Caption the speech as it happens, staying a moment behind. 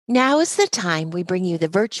Now is the time we bring you the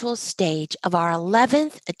virtual stage of our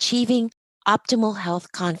 11th Achieving Optimal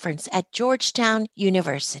Health Conference at Georgetown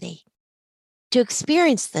University. To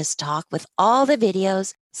experience this talk with all the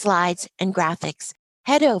videos, slides, and graphics,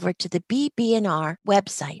 head over to the BB&R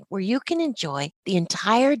website where you can enjoy the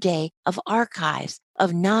entire day of archives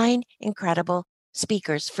of 9 incredible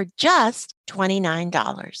speakers for just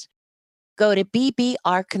 $29. Go to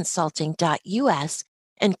bbrconsulting.us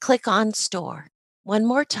and click on Store. One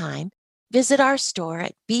more time, visit our store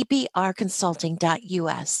at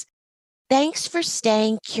bbrconsulting.us. Thanks for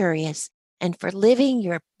staying curious and for living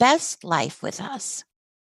your best life with us.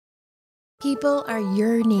 People are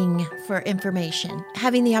yearning for information,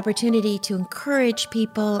 having the opportunity to encourage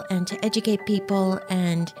people and to educate people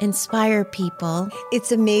and inspire people.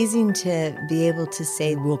 It's amazing to be able to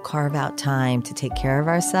say we'll carve out time to take care of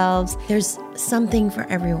ourselves. There's something for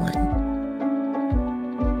everyone.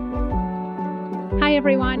 Hi,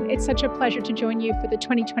 everyone. It's such a pleasure to join you for the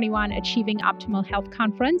 2021 Achieving Optimal Health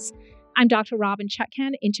Conference. I'm Dr. Robynne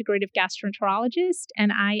Chutkan, integrative gastroenterologist,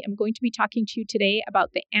 and I am going to be talking to you today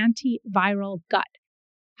about the antiviral gut,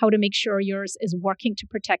 how to make sure yours is working to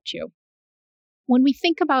protect you. When we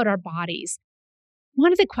think about our bodies,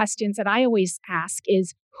 one of the questions that I always ask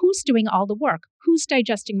is, who's doing all the work? Who's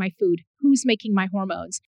digesting my food? Who's making my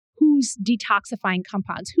hormones? Who's detoxifying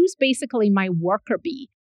compounds? Who's basically my worker bee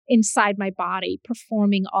inside my body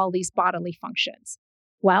performing all these bodily functions?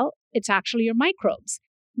 Well, it's actually your microbes.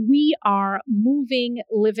 We are moving,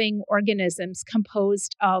 living organisms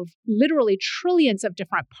composed of literally trillions of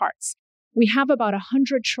different parts. We have about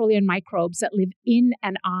 100 trillion microbes that live in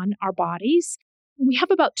and on our bodies. We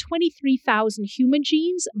have about 23,000 human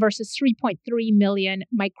genes versus 3.3 million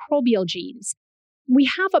microbial genes. We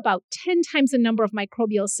have about 10 times the number of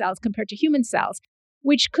microbial cells compared to human cells,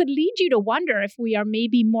 which could lead you to wonder if we are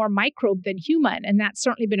maybe more microbe than human. And that's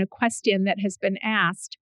certainly been a question that has been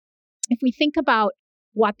asked. If we think about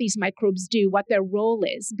what these microbes do, what their role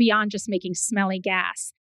is, beyond just making smelly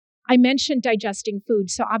gas. I mentioned digesting food,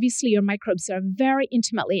 so obviously your microbes are very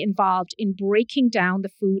intimately involved in breaking down the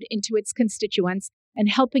food into its constituents and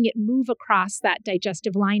helping it move across that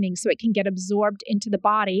digestive lining so it can get absorbed into the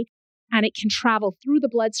body and it can travel through the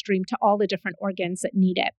bloodstream to all the different organs that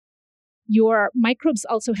need it. Your microbes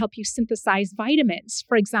also help you synthesize vitamins.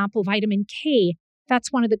 For example, vitamin K,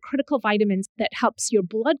 that's one of the critical vitamins that helps your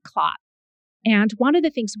blood clot. And one of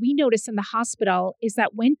the things we notice in the hospital is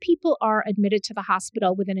that when people are admitted to the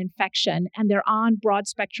hospital with an infection and they're on broad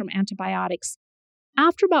spectrum antibiotics,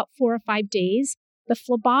 after about 4 or 5 days, the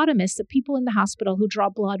phlebotomists, the people in the hospital who draw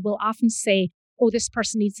blood, will often say, oh, this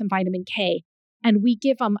person needs some vitamin K. And we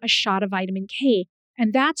give them a shot of vitamin K.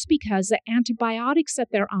 And that's because the antibiotics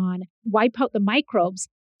that they're on wipe out the microbes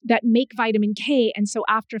that make vitamin K. And so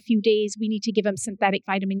after a few days, we need to give them synthetic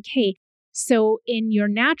vitamin K. So in your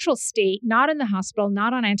natural state, not in the hospital,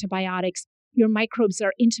 not on antibiotics, your microbes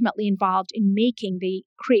are intimately involved in they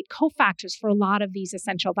create cofactors for a lot of these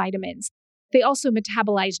essential vitamins. They also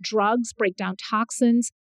metabolize drugs, break down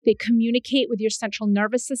toxins. They communicate with your central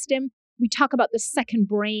nervous system. We talk about the second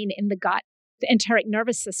brain in the gut, the enteric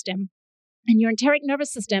nervous system. And your enteric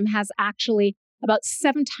nervous system has actually about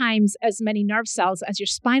 7 times as many nerve cells as your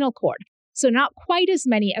spinal cord. So not quite as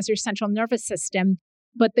many as your central nervous system.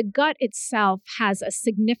 But the gut itself has a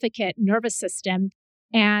significant nervous system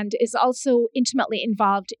and is also intimately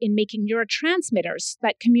involved in making neurotransmitters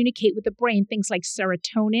that communicate with the brain, things like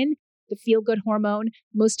serotonin, the feel-good hormone.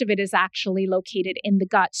 Most of it is actually located in the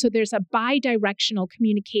gut. So there's a bidirectional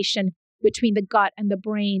communication between the gut and the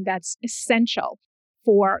brain that's essential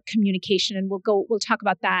for communication. And we'll talk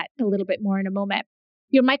about that a little bit more in a moment.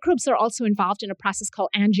 Your microbes are also involved in a process called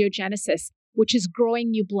angiogenesis, which is growing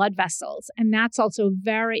new blood vessels. And that's also a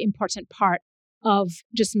very important part of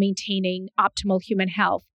just maintaining optimal human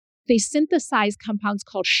health. They synthesize compounds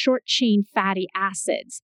called short-chain fatty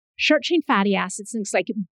acids. Short-chain fatty acids, things like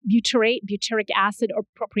butyrate, butyric acid, or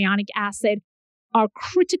propionic acid, are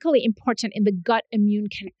critically important in the gut immune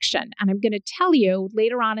connection. And I'm going to tell you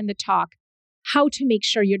later on in the talk how to make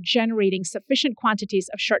sure you're generating sufficient quantities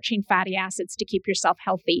of short-chain fatty acids to keep yourself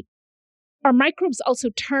healthy. Our microbes also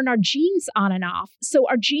turn our genes on and off. So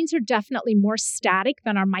our genes are definitely more static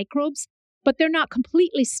than our microbes, but they're not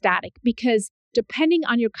completely static because depending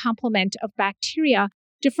on your complement of bacteria,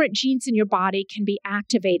 different genes in your body can be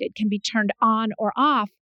activated, can be turned on or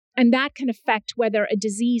off. And that can affect whether a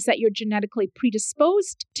disease that you're genetically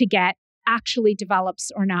predisposed to get actually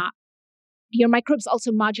develops or not. Your microbes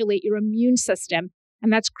also modulate your immune system.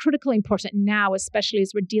 And that's critically important now, especially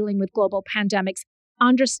as we're dealing with global pandemics.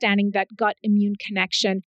 Understanding that gut immune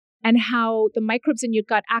connection and how the microbes in your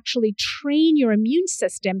gut actually train your immune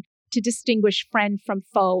system to distinguish friend from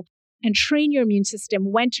foe and train your immune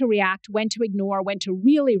system when to react, when to ignore, when to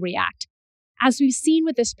really react. As we've seen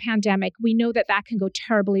with this pandemic, we know that that can go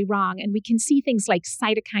terribly wrong. And we can see things like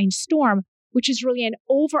cytokine storm, which is really an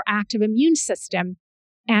overactive immune system.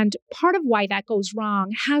 And part of why that goes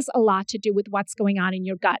wrong has a lot to do with what's going on in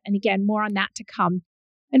your gut. And again, more on that to come.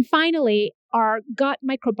 And finally, our gut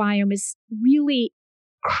microbiome is really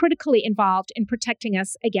critically involved in protecting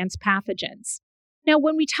us against pathogens. Now,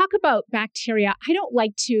 when we talk about bacteria, I don't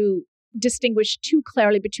like to distinguish too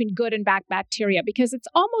clearly between good and bad bacteria because it's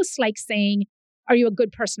almost like saying, are you a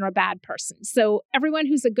good person or a bad person? So everyone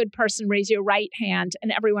who's a good person, raise your right hand,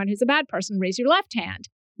 and everyone who's a bad person, raise your left hand.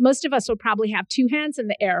 Most of us will probably have two hands in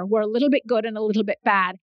the air. We're a little bit good and a little bit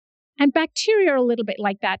bad. And bacteria are a little bit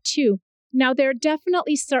like that too. Now, there are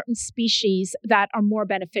definitely certain species that are more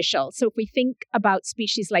beneficial. So if we think about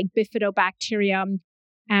species like Bifidobacterium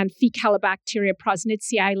and Faecalibacteria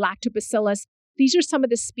prausnitzii, Lactobacillus, these are some of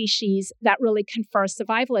the species that really confer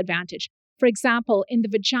survival advantage. For example, in the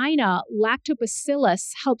vagina,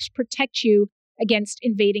 Lactobacillus helps protect you against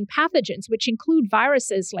invading pathogens, which include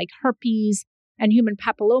viruses like herpes and human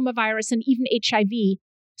papillomavirus and even HIV.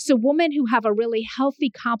 So women who have a really healthy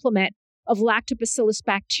complement of Lactobacillus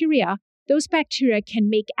bacteria, those bacteria can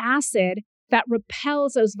make acid that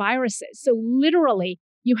repels those viruses. So literally,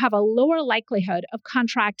 you have a lower likelihood of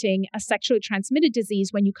contracting a sexually transmitted disease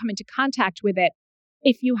when you come into contact with it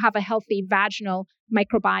if you have a healthy vaginal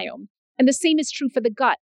microbiome. And the same is true for the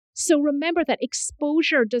gut. So remember that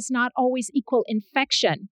exposure does not always equal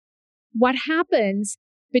infection. What happens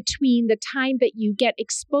between the time that you get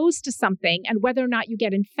exposed to something and whether or not you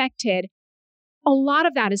get infected, a lot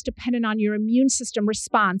of that is dependent on your immune system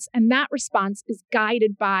response. And that response is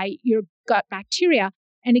guided by your gut bacteria.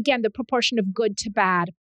 And again, the proportion of good to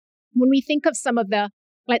bad. When we think of some of the,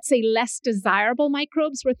 let's say, less desirable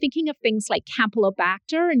microbes, we're thinking of things like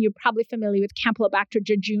Campylobacter, and you're probably familiar with Campylobacter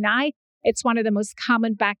jejuni. It's one of the most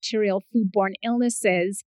common bacterial foodborne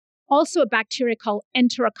illnesses. Also a bacteria called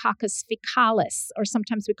Enterococcus faecalis, or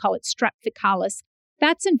sometimes we call it Strep faecalis.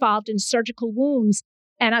 That's involved in surgical wounds.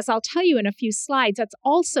 And as I'll tell you in a few slides, that's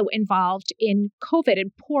also involved in COVID,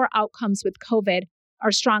 and poor outcomes with COVID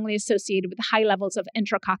are strongly associated with high levels of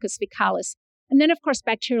Enterococcus faecalis. And then, of course,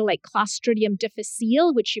 bacteria like Clostridium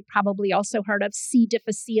difficile, which you've probably also heard of, C.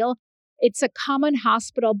 difficile. It's a common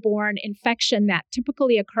hospital-borne infection that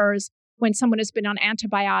typically occurs when someone has been on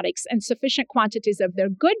antibiotics, and sufficient quantities of their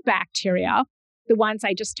good bacteria, the ones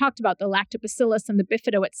I just talked about, the Lactobacillus and the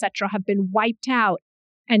Bifido, et cetera, have been wiped out.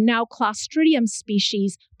 And now Clostridium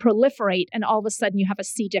species proliferate, and all of a sudden you have a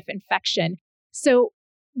C. diff infection. So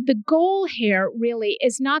the goal here really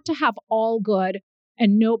is not to have all good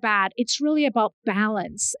and no bad. It's really about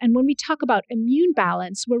balance. And when we talk about immune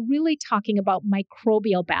balance, we're really talking about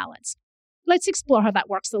microbial balance. Let's explore how that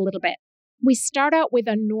works a little bit. We start out with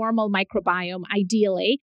a normal microbiome,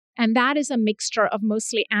 ideally, and that is a mixture of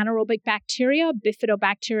mostly anaerobic bacteria,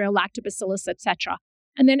 Bifidobacteria, Lactobacillus, etc.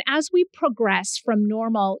 And then as we progress from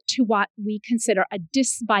normal to what we consider a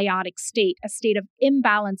dysbiotic state, a state of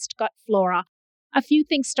imbalanced gut flora, a few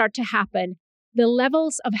things start to happen. The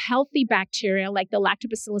levels of healthy bacteria like the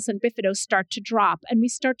Lactobacillus and Bifido start to drop, and we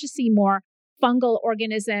start to see more fungal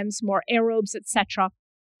organisms, more aerobes, etc.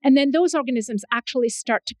 And then those organisms actually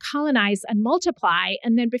start to colonize and multiply.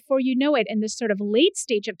 And then before you know it, in this sort of late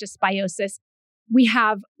stage of dysbiosis, we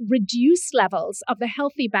have reduced levels of the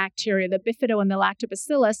healthy bacteria, the Bifido and the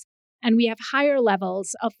Lactobacillus, and we have higher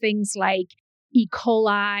levels of things like E.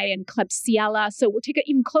 coli and Klebsiella. So we'll take an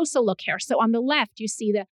even closer look here. So on the left, you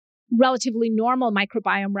see the relatively normal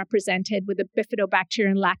microbiome represented with the Bifidobacteria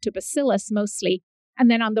and Lactobacillus mostly. And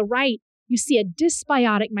then on the right, you see a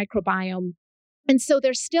dysbiotic microbiome. And so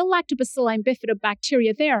there's still Lactobacilli and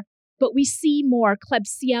Bifidobacteria there, but we see more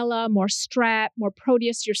Klebsiella, more Strep, more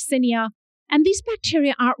Proteus, Yersinia. And these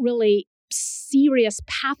bacteria aren't really serious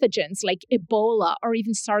pathogens like Ebola or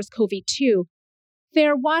even SARS-CoV-2.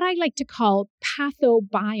 They're what I like to call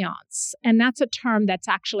pathobionts. And that's a term that's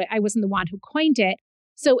actually, I wasn't the one who coined it.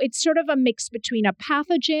 So it's sort of a mix between a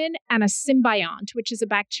pathogen and a symbiont, which is a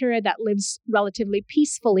bacteria that lives relatively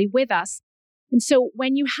peacefully with us. And so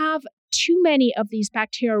when you have too many of these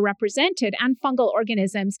bacteria represented and fungal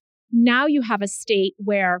organisms, now you have a state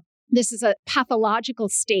where this is a pathological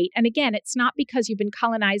state. And again, it's not because you've been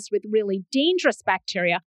colonized with really dangerous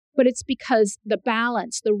bacteria, but it's because the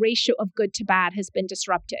balance, the ratio of good to bad has been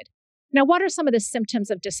disrupted. Now, what are some of the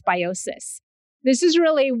symptoms of dysbiosis? This is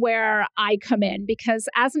really where I come in because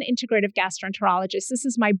as an integrative gastroenterologist, this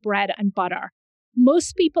is my bread and butter.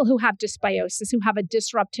 most people who have dysbiosis, who have a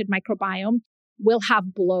disrupted microbiome, will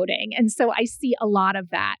have bloating. And so I see a lot of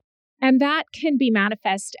that. And that can be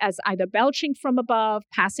manifest as either belching from above,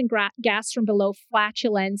 passing gas from below,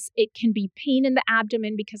 flatulence. It can be pain in the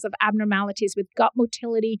abdomen because of abnormalities with gut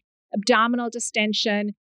motility, abdominal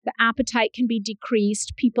distension. The appetite can be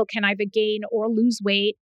decreased. People can either gain or lose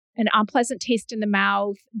weight, an unpleasant taste in the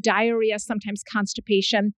mouth, diarrhea, sometimes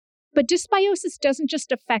constipation. But dysbiosis doesn't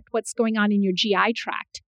just affect what's going on in your GI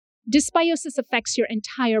tract. Dysbiosis affects your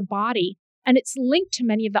entire body. And it's linked to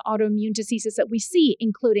many of the autoimmune diseases that we see,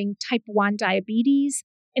 including type 1 diabetes,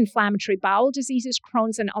 inflammatory bowel diseases,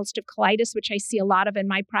 Crohn's and ulcerative colitis, which I see a lot of in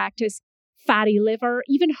my practice, fatty liver,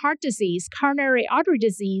 even heart disease, coronary artery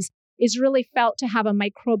disease is really felt to have a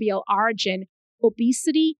microbial origin.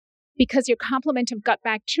 Obesity, because your complement of gut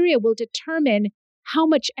bacteria will determine how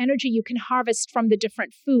much energy you can harvest from the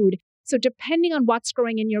different food. So depending on what's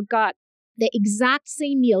growing in your gut, the exact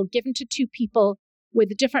same meal given to two people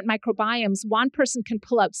with different microbiomes, one person can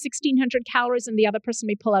pull out 1,600 calories and the other person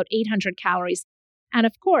may pull out 800 calories. And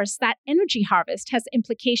of course, that energy harvest has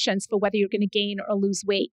implications for whether you're going to gain or lose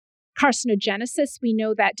weight. Carcinogenesis, we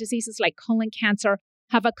know that diseases like colon cancer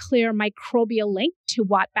have a clear microbial link to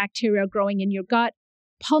what bacteria are growing in your gut.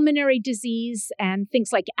 Pulmonary disease and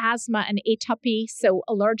things like asthma and atopy, so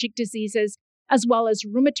allergic diseases, as well as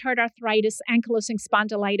rheumatoid arthritis, ankylosing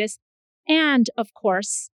spondylitis, and of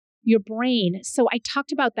course, your brain. So I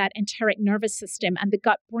talked about that enteric nervous system and the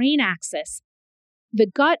gut-brain axis. The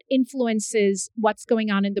gut influences what's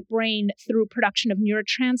going on in the brain through production of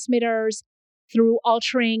neurotransmitters, through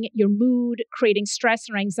altering your mood, creating stress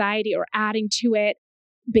or anxiety or adding to it,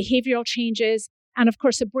 behavioral changes. And of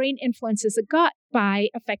course, the brain influences the gut by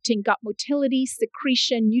affecting gut motility,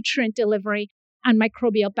 secretion, nutrient delivery, and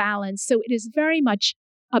microbial balance. So it is very much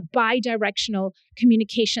a bidirectional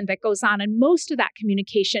communication that goes on. And most of that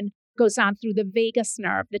communication goes on through the vagus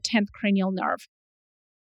nerve, the 10th cranial nerve.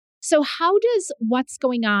 So how does what's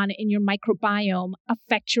going on in your microbiome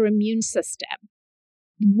affect your immune system?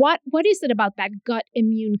 What is it about that gut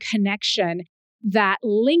immune connection that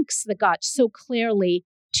links the gut so clearly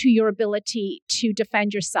to your ability to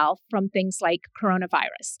defend yourself from things like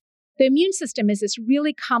coronavirus? The immune system is this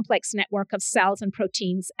really complex network of cells and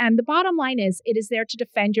proteins, and the bottom line is it is there to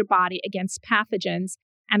defend your body against pathogens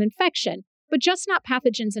and infection. But just not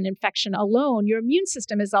pathogens and infection alone, your immune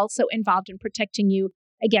system is also involved in protecting you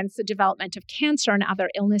against the development of cancer and other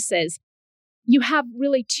illnesses. You have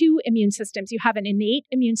really two immune systems. You have an innate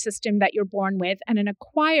immune system that you're born with and an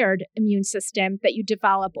acquired immune system that you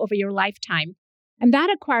develop over your lifetime. And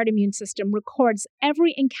that acquired immune system records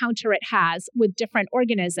every encounter it has with different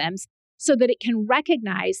organisms so that it can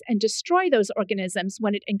recognize and destroy those organisms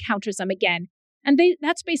when it encounters them again. And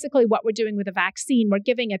that's basically what we're doing with a vaccine. We're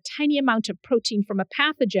giving a tiny amount of protein from a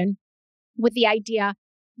pathogen with the idea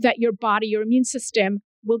that your body, your immune system,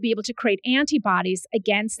 will be able to create antibodies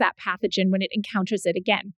against that pathogen when it encounters it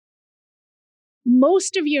again.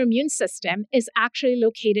 Most of your immune system is actually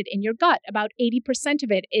located in your gut. About 80%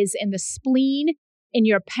 of it is in the spleen, in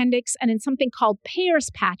your appendix, and in something called Peyer's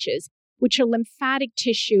patches, which are lymphatic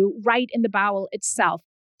tissue right in the bowel itself.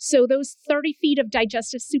 So those 30 feet of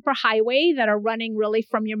digestive superhighway that are running really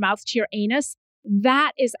from your mouth to your anus,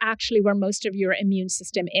 that is actually where most of your immune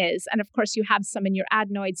system is. And of course, you have some in your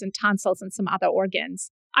adenoids and tonsils and some other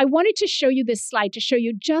organs. I wanted to show you this slide to show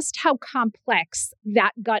you just how complex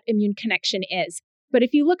that gut immune connection is. But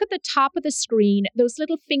if you look at the top of the screen, those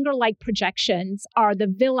little finger-like projections are the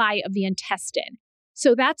villi of the intestine.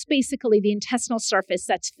 So that's basically the intestinal surface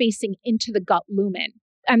that's facing into the gut lumen.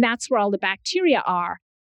 And that's where all the bacteria are.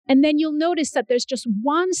 And then you'll notice that there's just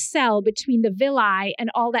one cell between the villi and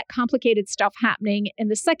all that complicated stuff happening in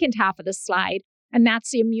the second half of the slide, and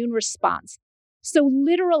that's the immune response. So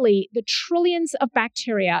literally, the trillions of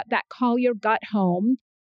bacteria that call your gut home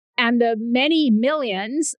and the many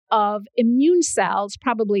millions of immune cells,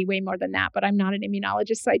 probably way more than that, but I'm not an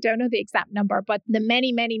immunologist, so I don't know the exact number, but the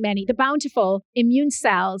many, the bountiful immune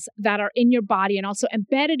cells that are in your body and also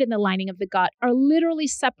embedded in the lining of the gut are literally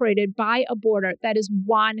separated by a border that is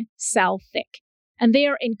 1 cell thick. And they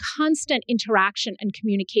are in constant interaction and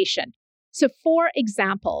communication. So for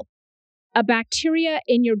example, a bacteria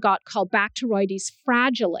in your gut called Bacteroides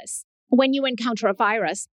fragilis, when you encounter a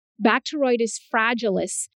virus, Bacteroides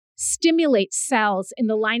fragilis stimulates cells in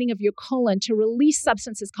the lining of your colon to release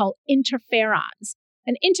substances called interferons.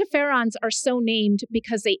 And interferons are so named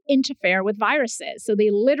because they interfere with viruses. So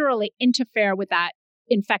they literally interfere with that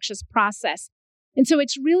infectious process. And so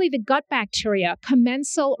it's really the gut bacteria,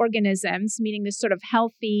 commensal organisms, meaning this sort of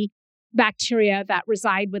healthy bacteria that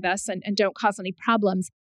reside with us and don't cause any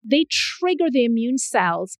problems, they trigger the immune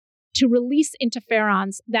cells to release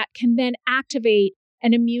interferons that can then activate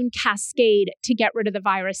an immune cascade to get rid of the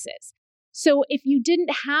viruses. So if you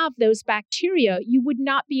didn't have those bacteria, you would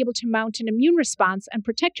not be able to mount an immune response and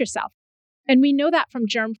protect yourself. And we know that from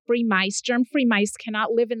germ-free mice. Germ-free mice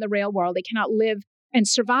cannot live in the real world. They cannot live and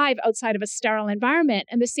survive outside of a sterile environment.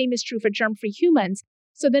 And the same is true for germ-free humans.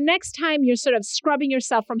 So the next time you're sort of scrubbing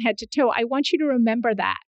yourself from head to toe, I want you to remember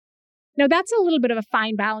that. Now, that's a little bit of a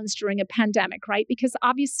fine balance during a pandemic, right? Because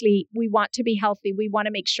obviously we want to be healthy. We want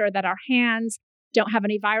to make sure that our hands don't have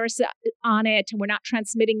any virus on it, and we're not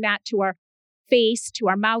transmitting that to our face, to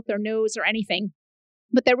our mouth or nose or anything.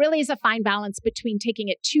 But there really is a fine balance between taking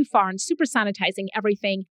it too far and super sanitizing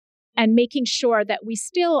everything and making sure that we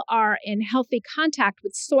still are in healthy contact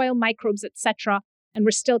with soil, microbes, etc., and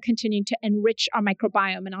we're still continuing to enrich our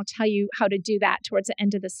microbiome. And I'll tell you how to do that towards the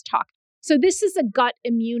end of this talk. So this is a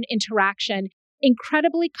gut-immune interaction,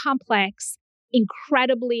 incredibly complex,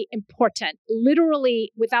 incredibly important.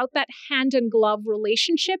 Literally, without that hand-and-glove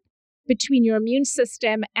relationship between your immune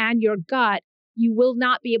system and your gut, you will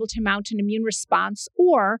not be able to mount an immune response,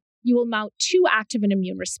 or you will mount too active an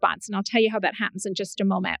immune response. And I'll tell you how that happens in just a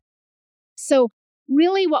moment. So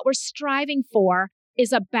really what we're striving for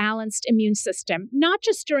is a balanced immune system, not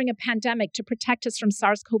just during a pandemic to protect us from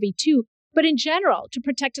SARS-CoV-2, but in general to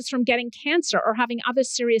protect us from getting cancer or having other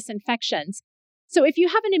serious infections. So if you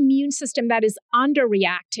have an immune system that is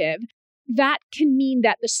underreactive, that can mean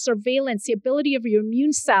that the surveillance, the ability of your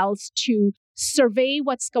immune cells to survey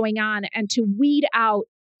what's going on and to weed out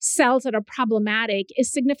cells that are problematic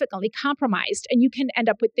is significantly compromised. And you can end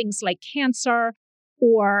up with things like cancer,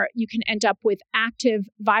 or you can end up with active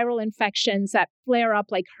viral infections that flare up,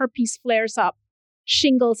 like herpes flares up,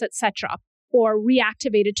 shingles, etc., or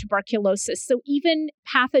reactivated tuberculosis. So even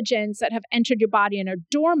pathogens that have entered your body and are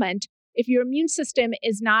dormant, if your immune system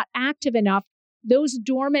is not active enough, those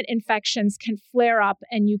dormant infections can flare up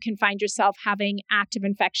and you can find yourself having active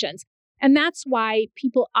infections. And that's why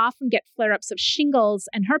people often get flare-ups of shingles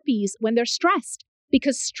and herpes when they're stressed,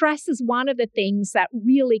 because stress is one of the things that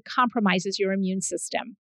really compromises your immune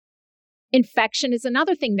system. Infection is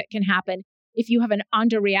another thing that can happen if you have an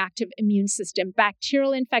underreactive immune system.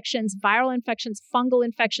 Bacterial infections, viral infections, fungal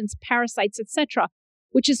infections, parasites, etc.,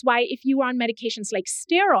 which is why if you are on medications like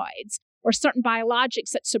steroids or certain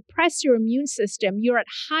biologics that suppress your immune system, you're at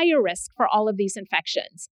higher risk for all of these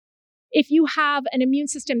infections. If you have an immune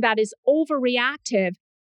system that is overreactive,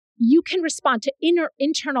 you can respond to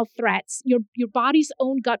internal threats, your body's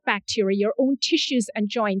own gut bacteria, your own tissues and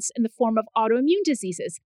joints in the form of autoimmune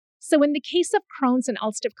diseases. So in the case of Crohn's and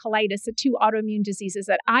ulcerative colitis, the two autoimmune diseases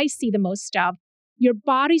that I see the most of, your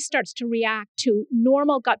body starts to react to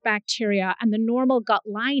normal gut bacteria and the normal gut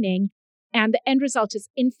lining, and the end result is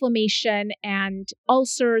inflammation and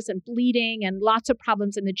ulcers and bleeding and lots of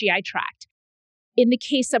problems in the GI tract. In the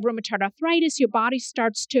case of rheumatoid arthritis, your body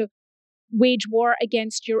starts to wage war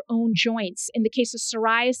against your own joints. In the case of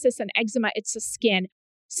psoriasis and eczema, it's the skin.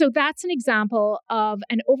 So that's an example of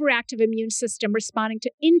an overactive immune system responding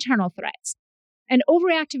to internal threats. An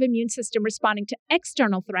overactive immune system responding to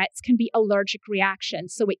external threats can be allergic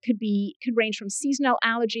reactions. So it could range from seasonal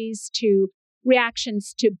allergies to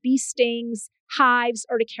reactions to bee stings, hives,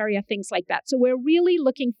 urticaria, things like that. So we're really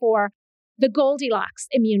looking for the Goldilocks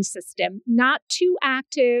immune system, not too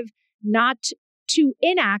active, not too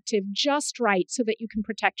inactive, just right so that you can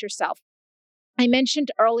protect yourself. I mentioned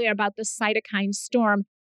earlier about the cytokine storm.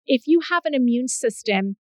 If you have an immune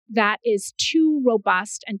system that is too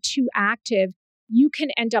robust and too active, you can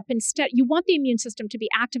end up you want the immune system to be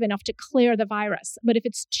active enough to clear the virus. But if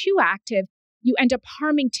it's too active, you end up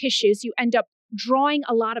harming tissues. You end up drawing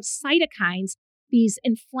a lot of cytokines, these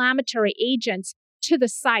inflammatory agents, to the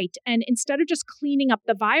site. And instead of just cleaning up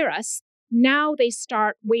the virus, now they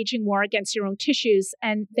start waging war against your own tissues.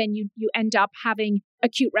 And then you end up having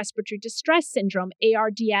acute respiratory distress syndrome,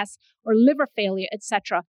 ARDS, or liver failure,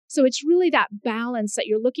 etc. So it's really that balance that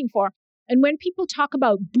you're looking for. And when people talk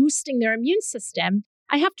about boosting their immune system,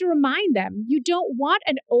 I have to remind them, you don't want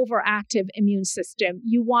an overactive immune system.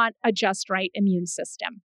 You want a just right immune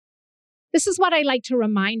system. This is what I like to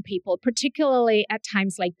remind people, particularly at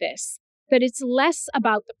times like this, that it's less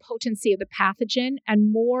about the potency of the pathogen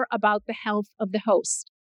and more about the health of the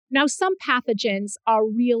host. Now, some pathogens are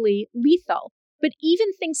really lethal, but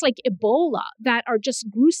even things like Ebola that are just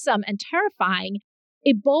gruesome and terrifying,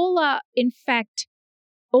 Ebola infect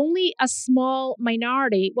only a small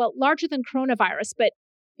minority, well, larger than coronavirus, but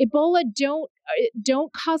Ebola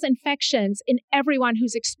don't cause infections in everyone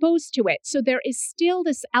who's exposed to it. So there is still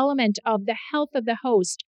this element of the health of the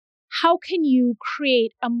host. how can you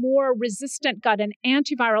create a more resistant gut, an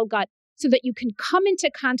antiviral gut, so that you can come into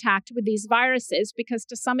contact with these viruses? Because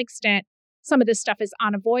to some extent, some of this stuff is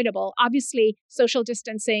unavoidable. Obviously, social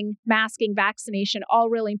distancing, masking, vaccination, all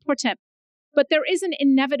really important. But there is an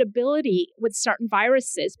inevitability with certain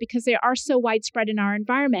viruses because they are so widespread in our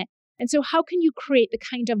environment. And so how can you create the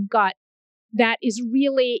kind of gut that is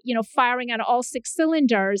really, firing on all six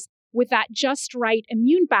cylinders with that just right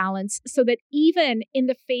immune balance so that even in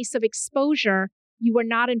the face of exposure, you are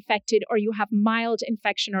not infected or you have mild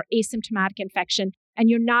infection or asymptomatic infection, and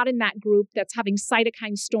you're not in that group that's having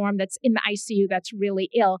cytokine storm, that's in the ICU, that's really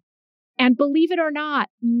ill. And believe it or not,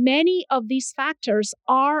 many of these factors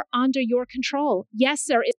are under your control. Yes,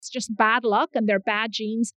 it's just bad luck and they're bad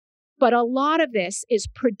genes, but a lot of this is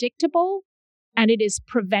predictable and it is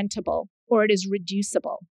preventable or it is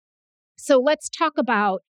reducible. So let's talk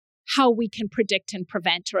about how we can predict and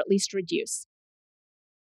prevent or at least reduce.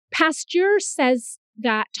 Pasteur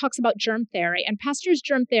talks about germ theory, and Pasteur's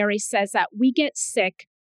germ theory says that we get sick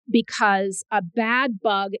because a bad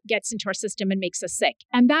bug gets into our system and makes us sick.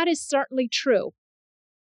 And that is certainly true.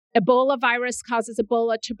 Ebola virus causes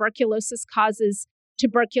Ebola, tuberculosis causes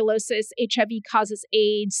tuberculosis, HIV causes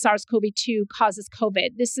AIDS, SARS-CoV-2 causes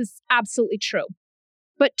COVID. This is absolutely true.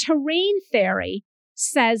 But terrain theory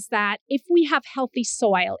says that if we have healthy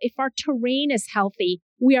soil, if our terrain is healthy,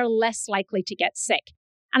 we are less likely to get sick.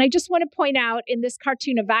 And I just want to point out in this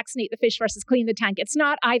cartoon of vaccinate the fish versus clean the tank, it's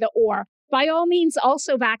not either or. By all means,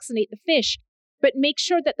 also vaccinate the fish, but make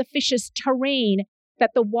sure that the fish's terrain,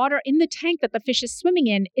 that the water in the tank that the fish is swimming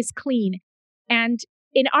in is clean. And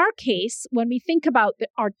in our case, when we think about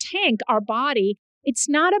our tank, our body, it's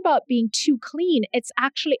not about being too clean. It's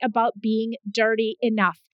actually about being dirty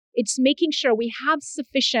enough. It's making sure we have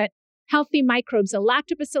sufficient healthy microbes, the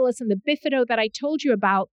lactobacillus and the bifido that I told you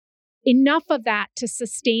about, enough of that to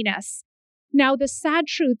sustain us. Now, the sad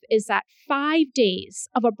truth is that 5 days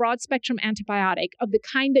of a broad spectrum antibiotic of the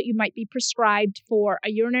kind that you might be prescribed for a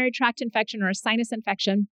urinary tract infection or a sinus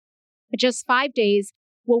infection, just 5 days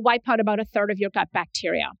will wipe out about a third of your gut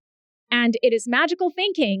bacteria. And it is magical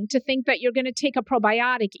thinking to think that you're going to take a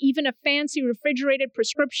probiotic, even a fancy refrigerated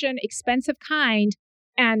prescription, expensive kind,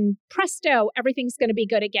 and presto, everything's going to be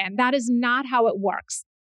good again. That is not how it works.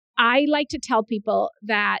 I like to tell people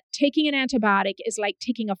that taking an antibiotic is like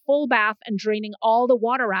taking a full bath and draining all the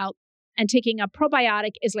water out, and taking a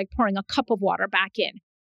probiotic is like pouring a cup of water back in.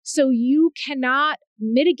 So you cannot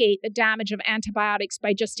mitigate the damage of antibiotics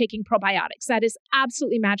by just taking probiotics. That is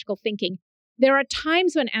absolutely magical thinking. There are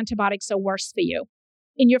times when antibiotics are worse for you.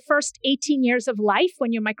 In your first 18 years of life,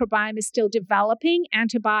 when your microbiome is still developing,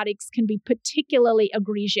 antibiotics can be particularly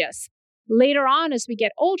egregious. Later on, as we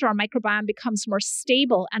get older, our microbiome becomes more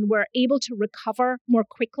stable and we're able to recover more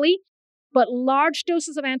quickly. But large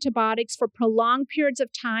doses of antibiotics for prolonged periods of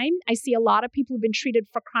time, I see a lot of people who've been treated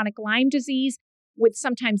for chronic Lyme disease with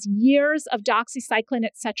sometimes years of doxycycline,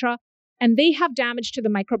 etc., and they have damage to the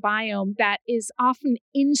microbiome that is often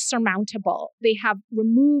insurmountable. They have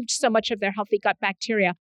removed so much of their healthy gut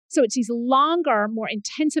bacteria. So it's these longer, more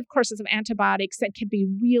intensive courses of antibiotics that can be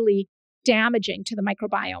really damaging to the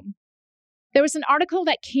microbiome. There was an article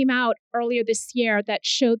that came out earlier this year that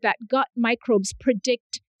showed that gut microbes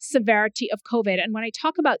predict severity of COVID. And when I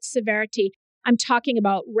talk about severity, I'm talking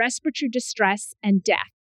about respiratory distress and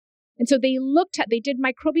death. And so they did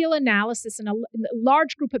microbial analysis in a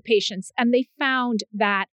large group of patients, and they found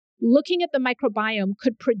that looking at the microbiome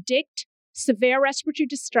could predict severe respiratory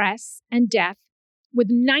distress and death with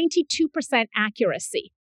 92%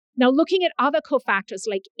 accuracy. Now, looking at other cofactors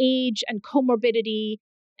like age and comorbidity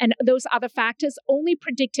and those other factors only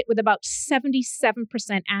predict it with about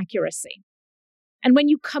 77% accuracy. And when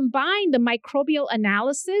you combine the microbial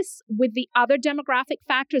analysis with the other demographic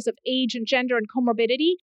factors of age and gender and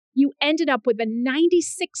comorbidity, you ended up with a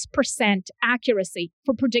 96% accuracy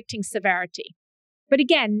for predicting severity. But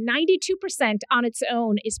again, 92% on its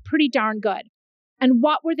own is pretty darn good. And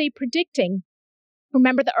what were they predicting?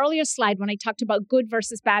 Remember the earlier slide when I talked about good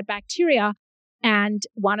versus bad bacteria, and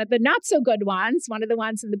one of the not so good ones, one of the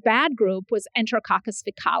ones in the bad group was Enterococcus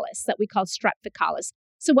faecalis that we call strep faecalis.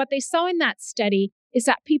 So what they saw in that study is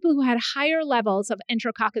that people who had higher levels of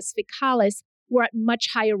Enterococcus faecalis were at much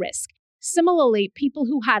higher risk. Similarly, people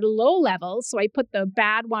who had low levels, so I put the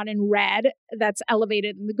bad one in red, that's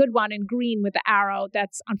elevated, and the good one in green with the arrow,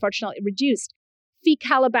 that's unfortunately reduced.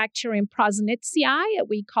 Faecalibacterium prosnitzii,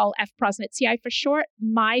 we call F. prosnitzii for short,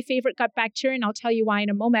 my favorite gut bacteria, and I'll tell you why in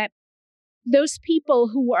a moment. Those people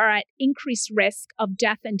who are at increased risk of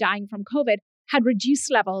death and dying from COVID had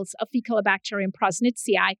reduced levels of Faecalibacterium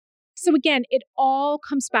prosnitzii. So again, it all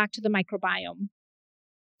comes back to the microbiome.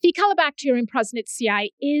 Faecalibacterium prausnitzii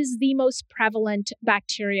is the most prevalent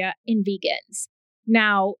bacteria in vegans.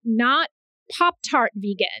 Now, not Pop-Tart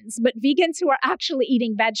vegans, but vegans who are actually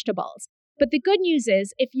eating vegetables. But the good news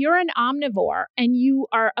is, if you're an omnivore and you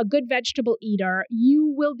are a good vegetable eater,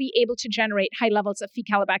 you will be able to generate high levels of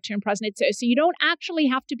Faecalibacterium prausnitzii. So you don't actually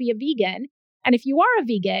have to be a vegan. And if you are a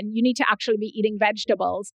vegan, you need to actually be eating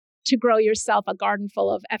vegetables to grow yourself a garden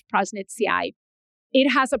full of F. prausnitzii.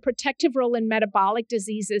 It has a protective role in metabolic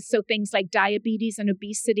diseases, so things like diabetes and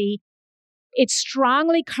obesity. It's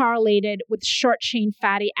strongly correlated with short-chain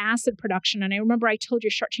fatty acid production. And I remember I told you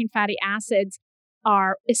short-chain fatty acids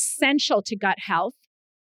are essential to gut health.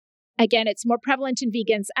 Again, it's more prevalent in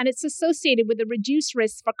vegans, and it's associated with a reduced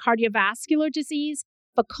risk for cardiovascular disease,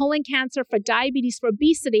 for colon cancer, for diabetes, for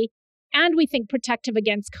obesity, and we think protective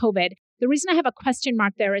against COVID. The reason I have a question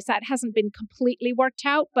mark there is that hasn't been completely worked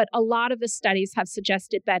out, but a lot of the studies have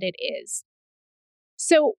suggested that it is.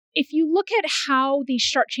 So if you look at how these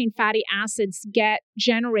short-chain fatty acids get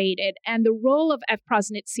generated and the role of F.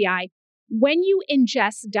 prausnitzii, when you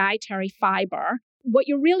ingest dietary fiber, what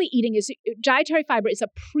you're really eating is dietary fiber is a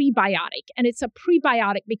prebiotic, and it's a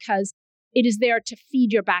prebiotic because it is there to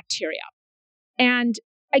feed your bacteria. And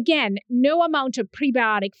again, no amount of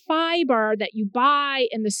prebiotic fiber that you buy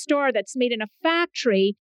in the store that's made in a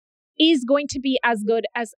factory is going to be as good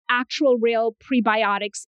as actual real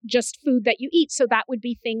prebiotics, just food that you eat. So that would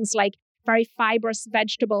be things like very fibrous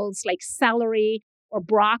vegetables like celery or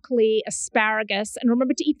broccoli, asparagus. And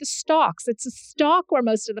remember to eat the stalks. It's a stalk where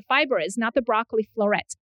most of the fiber is, not the broccoli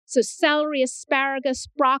florets. So celery, asparagus,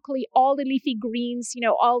 broccoli, all the leafy greens,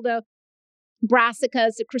 all the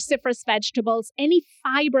brassicas, the cruciferous vegetables, any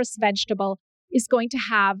fibrous vegetable is going to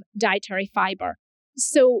have dietary fiber.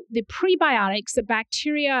 So the prebiotics, the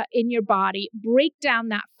bacteria in your body, break down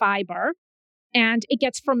that fiber and it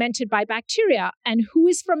gets fermented by bacteria. And who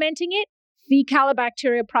is fermenting it?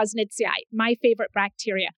 Faecalibacterium prausnitzii, my favorite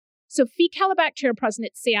bacteria. So Faecalibacterium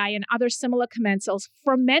prausnitzii and other similar commensals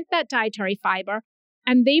ferment that dietary fiber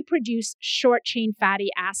and they produce short-chain fatty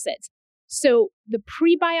acids. So the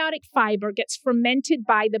prebiotic fiber gets fermented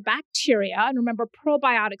by the bacteria. And remember,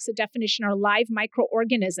 probiotics, the definition, are live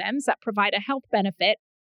microorganisms that provide a health benefit.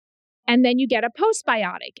 And then you get a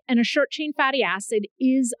postbiotic. And a short-chain fatty acid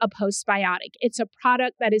is a postbiotic. It's a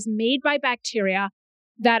product that is made by bacteria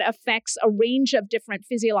that affects a range of different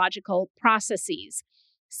physiological processes.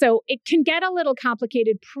 So it can get a little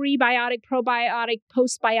complicated: prebiotic, probiotic,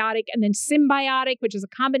 postbiotic, and then symbiotic, which is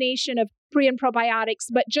a combination of pre and probiotics.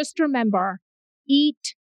 But just remember,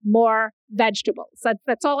 eat more vegetables.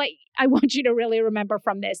 That's all I want you to really remember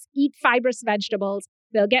from this. Eat fibrous vegetables.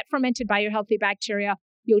 They'll get fermented by your healthy bacteria.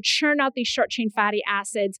 You'll churn out these short-chain fatty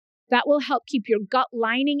acids. That will help keep your gut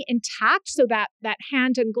lining intact so that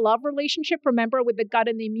hand and glove relationship, remember, with the gut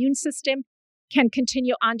and the immune system, can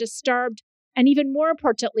continue undisturbed. And even more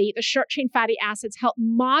importantly, the short-chain fatty acids help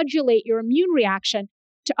modulate your immune reaction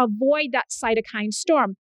to avoid that cytokine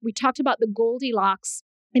storm. We talked about the Goldilocks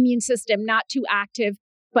immune system, not too active,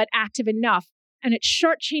 but active enough. And it's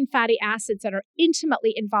short-chain fatty acids that are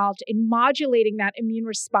intimately involved in modulating that immune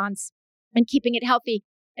response and keeping it healthy.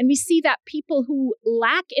 And we see that people who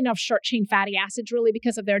lack enough short-chain fatty acids, really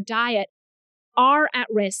because of their diet, are at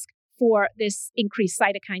risk for this increased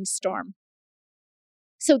cytokine storm.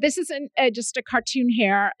 So this isn't just a cartoon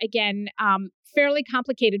here. Again, fairly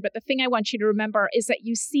complicated, but the thing I want you to remember is that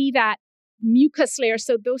you see that mucus layer.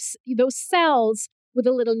 So those cells with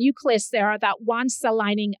a little nucleus there are that one cell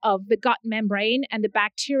lining of the gut membrane, and the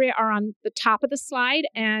bacteria are on the top of the slide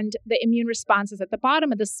and the immune response is at the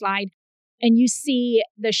bottom of the slide. And you see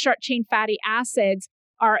the short-chain fatty acids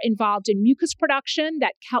are involved in mucus production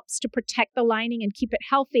that helps to protect the lining and keep it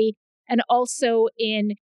healthy, and also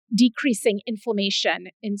in decreasing inflammation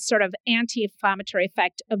in sort of anti-inflammatory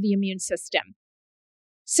effect of the immune system.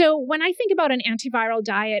 So when I think about an antiviral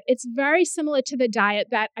diet, it's very similar to the diet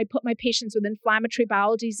that I put my patients with inflammatory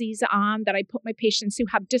bowel disease on, that I put my patients who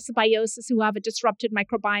have dysbiosis, who have a disrupted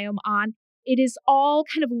microbiome on. It is all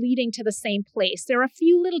kind of leading to the same place. There are a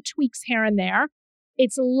few little tweaks here and there.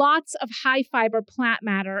 It's lots of high fiber plant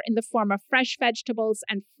matter in the form of fresh vegetables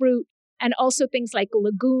and fruit, and also things like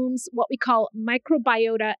legumes, what we call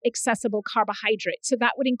microbiota accessible carbohydrates. So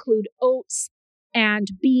that would include oats and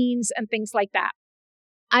beans and things like that.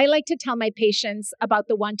 I like to tell my patients about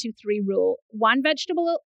the 1-2-3 rule: 1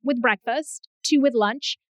 vegetable with breakfast, 2 with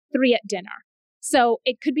lunch, 3 at dinner. So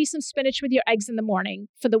it could be some spinach with your eggs in the morning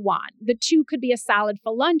for the 1. The 2 could be a salad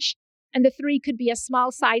for lunch, and the 3 could be a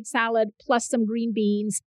small side salad plus some green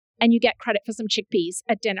beans, and you get credit for some chickpeas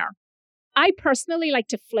at dinner. I personally like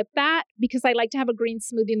to flip that because I like to have a green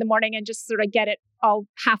smoothie in the morning and just sort of get it all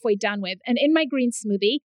halfway done with. And in my green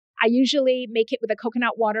smoothie, I usually make it with a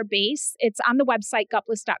coconut water base. It's on the website,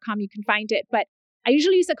 gutless.com. You can find it. But I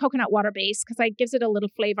usually use a coconut water base because it gives it a little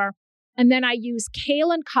flavor. And then I use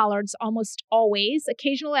kale and collards almost always.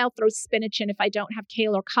 Occasionally, I'll throw spinach in if I don't have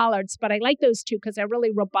kale or collards. But I like those two because they're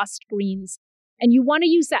really robust greens. And you want to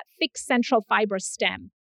use that thick central fiber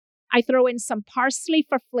stem. I throw in some parsley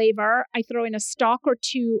for flavor. I throw in a stalk or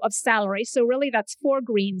two of celery. So really that's 4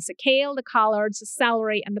 greens, the kale, the collards, the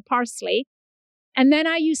celery, and the parsley. And then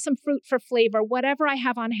I use some fruit for flavor, whatever I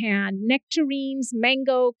have on hand, nectarines,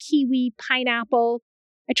 mango, kiwi, pineapple.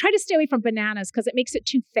 I try to stay away from bananas because it makes it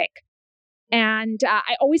too thick. And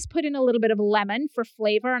I always put in a little bit of lemon for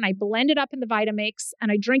flavor, and I blend it up in the Vitamix,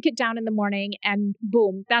 and I drink it down in the morning, and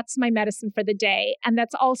boom, that's my medicine for the day. And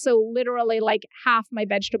that's also literally like half my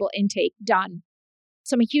vegetable intake done.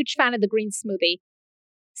 So I'm a huge fan of the green smoothie.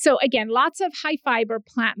 So again, lots of high fiber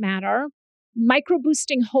plant matter, micro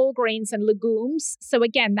boosting whole grains and legumes. So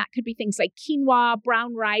again, that could be things like quinoa,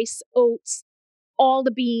 brown rice, oats, all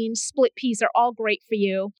the beans, split peas are all great for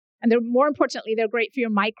you. And they're more importantly, they're great for your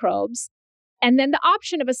microbes. And then the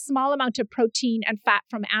option of a small amount of protein and fat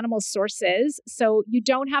from animal sources. So you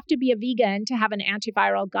don't have to be a vegan to have an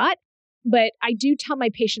antiviral gut. But I do tell my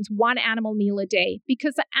patients 1 animal meal a day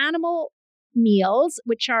because the animal meals,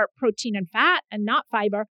 which are protein and fat and not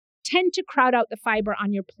fiber, tend to crowd out the fiber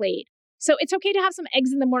on your plate. So it's okay to have some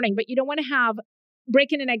eggs in the morning, but you don't want to have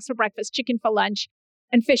bacon and eggs for breakfast, chicken for lunch,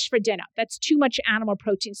 and fish for dinner. That's too much animal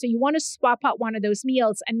protein. So you want to swap out one of those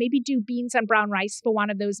meals and maybe do beans and brown rice for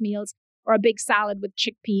one of those meals, or a big salad with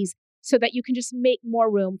chickpeas so that you can just make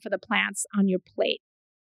more room for the plants on your plate.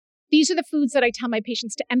 These are the foods that I tell my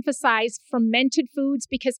patients to emphasize, fermented foods,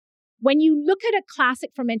 because when you look at a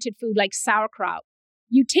classic fermented food like sauerkraut,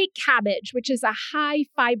 you take cabbage, which is a high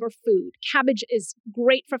fiber food. Cabbage is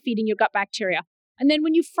great for feeding your gut bacteria. And then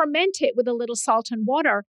when you ferment it with a little salt and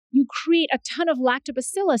water, you create a ton of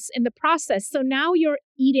lactobacillus in the process. So now you're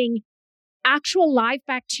eating actual live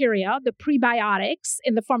bacteria, the prebiotics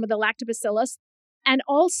in the form of the lactobacillus, and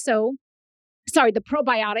also, the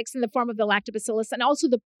probiotics in the form of the lactobacillus, and also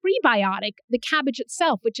the prebiotic, the cabbage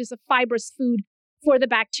itself, which is a fibrous food for the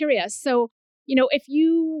bacteria. So, if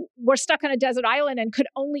you were stuck on a desert island and could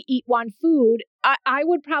only eat one food, I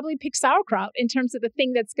would probably pick sauerkraut in terms of the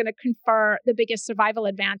thing that's going to confer the biggest survival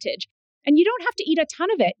advantage. And you don't have to eat a ton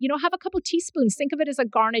of it. Have a couple teaspoons. Think of it as a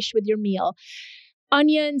garnish with your meal.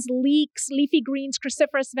 Onions, leeks, leafy greens,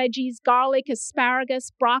 cruciferous veggies, garlic, asparagus,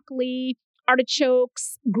 broccoli,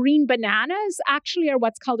 artichokes, green bananas actually are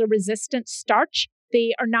what's called a resistant starch.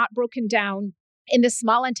 They are not broken down in the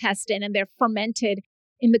small intestine and they're fermented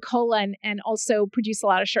in the colon and also produce a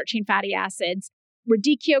lot of short chain fatty acids.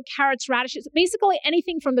 Radicchio, carrots, radishes, basically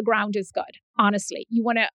anything from the ground is good, honestly. You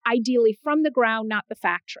want to ideally from the ground, not the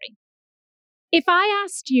factory. If I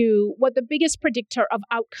asked you what the biggest predictor of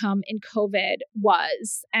outcome in COVID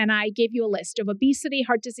was, and I gave you a list of obesity,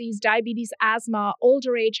 heart disease, diabetes, asthma,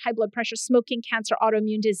 older age, high blood pressure, smoking, cancer,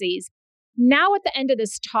 autoimmune disease, now at the end of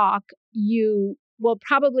this talk, you will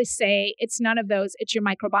probably say it's none of those, it's your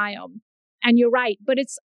microbiome. And you're right, but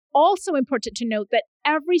it's also important to note that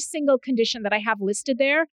every single condition that I have listed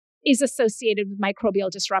there is associated with microbial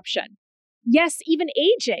disruption. Yes, even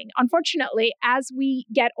aging. Unfortunately, as we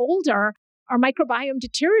get older, our microbiome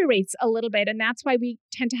deteriorates a little bit, and that's why we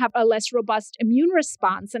tend to have a less robust immune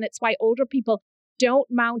response. And it's why older people don't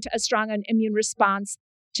mount a strong immune response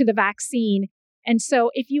to the vaccine. And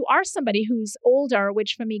so if you are somebody who's older,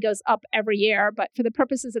 which for me goes up every year, but for the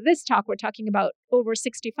purposes of this talk, we're talking about over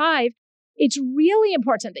 65, it's really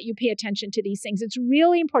important that you pay attention to these things. It's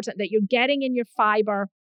really important that you're getting in your fiber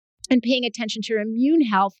and paying attention to your immune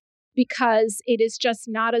health because it is just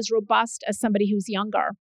not as robust as somebody who's younger.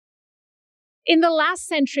 In the last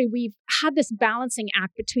century, we've had this balancing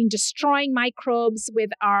act between destroying microbes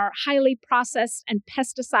with our highly processed and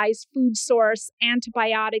pesticized food source,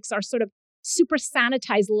 antibiotics, our sort of super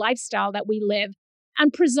sanitized lifestyle that we live,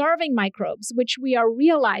 and preserving microbes, which we are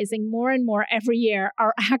realizing more and more every year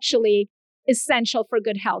are actually essential for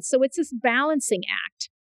good health. So it's this balancing act.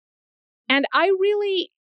 And I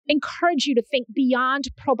really encourage you to think beyond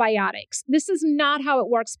probiotics. This is not how it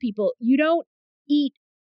works, people. You don't eat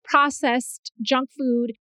processed junk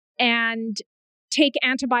food and take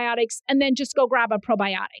antibiotics and then just go grab a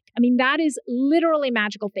probiotic. I mean, that is literally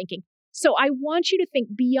magical thinking. So I want you to think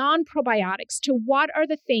beyond probiotics to what are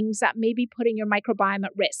the things that may be putting your microbiome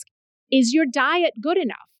at risk. Is your diet good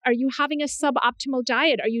enough? Are you having a suboptimal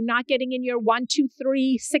diet? Are you not getting in your 1, 2,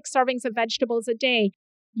 3, 6 servings of vegetables a day?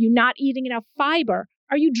 You're not eating enough fiber?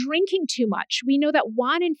 Are you drinking too much? We know that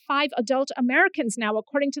 1 in 5 adult Americans now,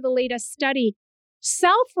 according to the latest study,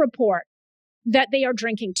 self-report that they are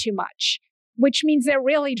drinking too much, which means they're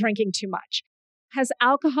really drinking too much. Has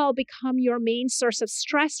alcohol become your main source of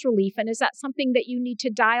stress relief? And is that something that you need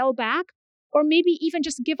to dial back or maybe even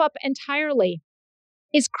just give up entirely?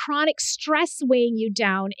 Is chronic stress weighing you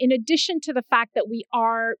down? In addition to the fact that we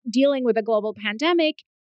are dealing with a global pandemic,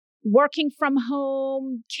 working from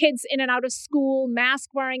home, kids in and out of school, mask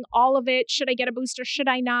wearing, all of it. Should I get a booster? Should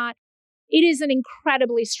I not? It is an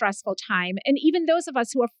incredibly stressful time. And even those of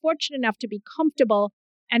us who are fortunate enough to be comfortable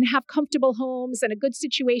and have comfortable homes and a good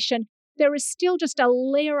situation, there is still just a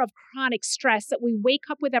layer of chronic stress that we wake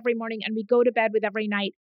up with every morning and we go to bed with every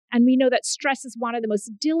night. And we know that stress is one of the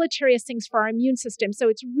most deleterious things for our immune system. So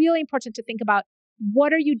it's really important to think about,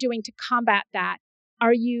 what are you doing to combat that?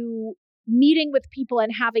 Are you meeting with people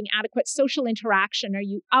and having adequate social interaction? Are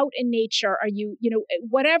you out in nature? Are you,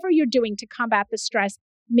 whatever you're doing to combat the stress,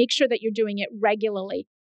 make sure that you're doing it regularly.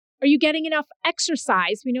 Are you getting enough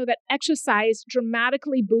exercise? We know that exercise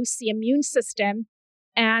dramatically boosts the immune system,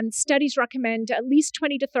 and studies recommend at least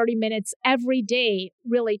 20 to 30 minutes every day,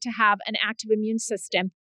 really, to have an active immune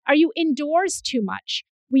system. Are you indoors too much?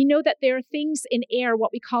 We know that there are things in air,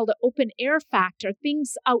 what we call the open air factor,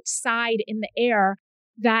 things outside in the air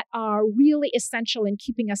that are really essential in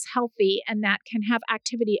keeping us healthy and that can have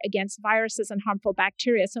activity against viruses and harmful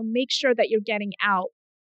bacteria. So make sure that you're getting out.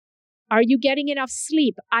 Are you getting enough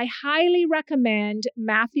sleep? I highly recommend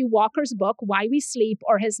Matthew Walker's book, Why We Sleep,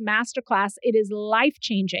 or his masterclass. It is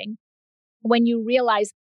life-changing when you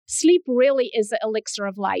realize sleep really is the elixir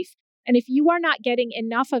of life. And if you are not getting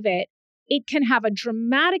enough of it, it can have a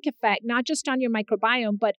dramatic effect, not just on your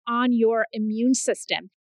microbiome, but on your immune system.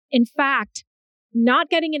 In fact, not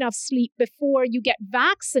getting enough sleep before you get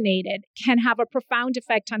vaccinated can have a profound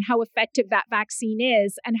effect on how effective that vaccine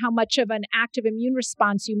is and how much of an active immune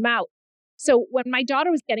response you mount. So when my daughter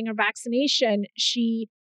was getting her vaccination, she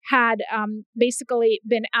had basically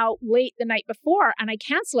been out late the night before and I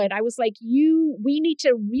canceled it. I was like, we need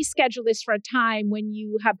to reschedule this for a time when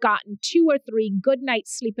you have gotten 2 or 3 good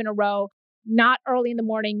nights sleep in a row, not early in the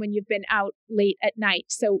morning when you've been out late at night.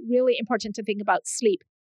 So really important to think about sleep.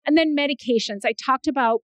 And then medications. I talked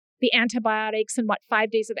about the antibiotics and what 5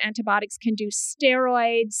 days of antibiotics can do.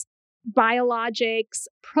 Steroids, biologics,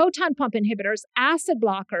 proton pump inhibitors, acid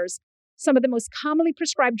blockers, some of the most commonly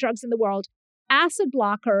prescribed drugs in the world. Acid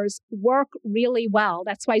blockers work really well.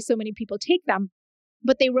 That's why so many people take them.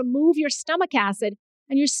 But they remove your stomach acid,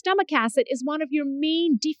 and your stomach acid is one of your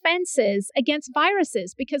main defenses against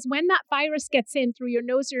viruses, because when that virus gets in through your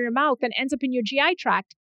nose or your mouth and ends up in your GI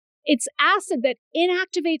tract, it's acid that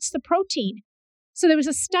inactivates the protein. So there was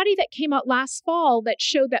a study that came out last fall that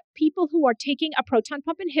showed that people who are taking a proton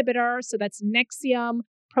pump inhibitor, so that's Nexium,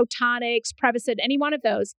 Protonix, Prevacid, any one of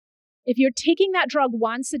those, if you're taking that drug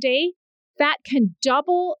once a day, that can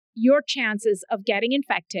double your chances of getting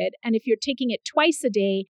infected. And if you're taking it twice a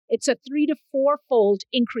day, it's a 3 to 4-fold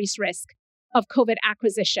increased risk of COVID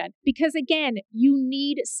acquisition. Because again, you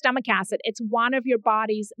need stomach acid. It's one of your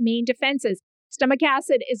body's main defenses. Stomach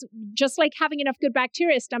acid is just like having enough good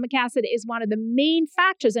bacteria. Stomach acid is one of the main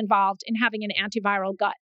factors involved in having an antiviral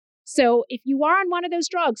gut. So if you are on one of those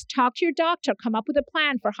drugs, talk to your doctor, come up with a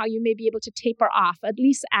plan for how you may be able to taper off, at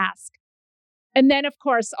least ask. And then, of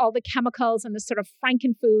course, all the chemicals and the sort of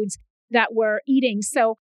frankenfoods that we're eating.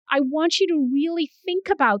 So I want you to really think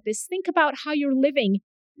about this. Think about how you're living,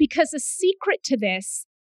 because the secret to this,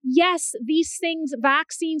 yes, these things,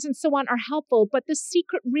 vaccines and so on, are helpful, but the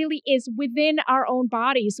secret really is within our own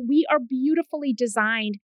bodies. We are beautifully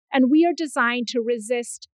designed, and we are designed to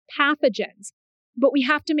resist pathogens. But we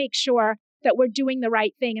have to make sure that we're doing the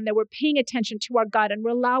right thing and that we're paying attention to our gut and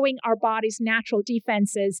we're allowing our body's natural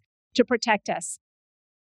defenses to protect us.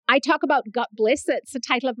 I talk about gut bliss. That's the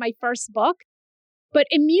title of my first book. But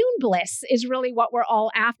immune bliss is really what we're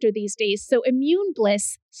all after these days. So immune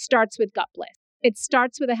bliss starts with gut bliss. It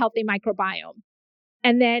starts with a healthy microbiome.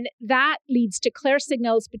 And then that leads to clear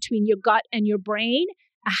signals between your gut and your brain,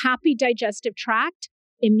 a happy digestive tract,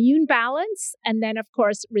 immune balance, and then, of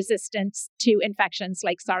course, resistance to infections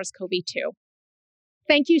like SARS-CoV-2.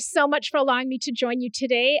 Thank you so much for allowing me to join you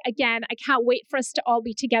today. Again, I can't wait for us to all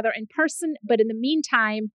be together in person. But in the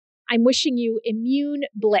meantime, I'm wishing you immune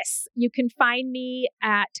bliss. You can find me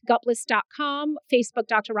at gutbliss.com, Facebook,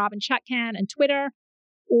 Dr. Robynne Chutkan, and Twitter,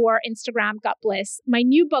 or Instagram, Gut Bliss. My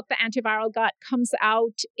new book, The Antiviral Gut, comes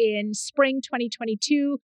out in spring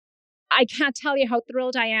 2022. I can't tell you how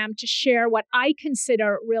thrilled I am to share what I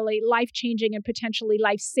consider really life-changing and potentially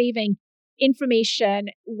life-saving information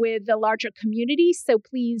with the larger community. So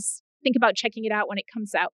please think about checking it out when it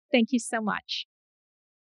comes out. Thank you so much.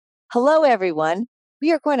 Hello, everyone.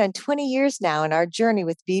 We are going on 20 years now in our journey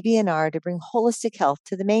with BB&R to bring holistic health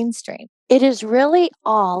to the mainstream. It has really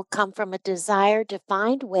all come from a desire to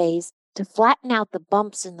find ways to flatten out the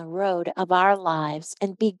bumps in the road of our lives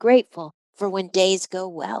and be grateful for when days go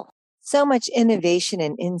well. So much innovation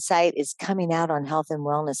and insight is coming out on health and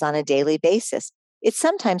wellness on a daily basis. It's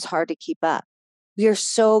sometimes hard to keep up. We are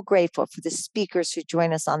so grateful for the speakers who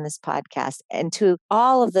join us on this podcast and to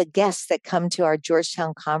all of the guests that come to our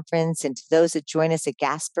Georgetown conference and to those that join us at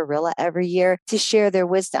Gasparilla every year to share their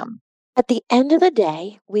wisdom. At the end of the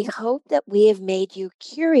day, we hope that we have made you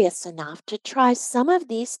curious enough to try some of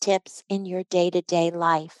these tips in your day-to-day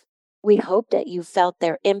life. We hope that you felt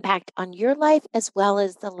their impact on your life as well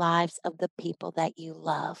as the lives of the people that you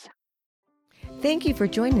love. Thank you for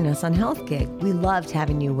joining us on Health Gig. We loved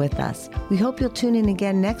having you with us. We hope you'll tune in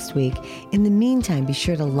again next week. In the meantime, be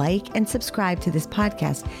sure to like and subscribe to this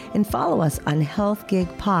podcast and follow us on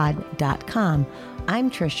healthgigpod.com. I'm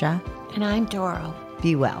Trisha. And I'm Doro.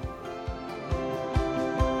 Be well.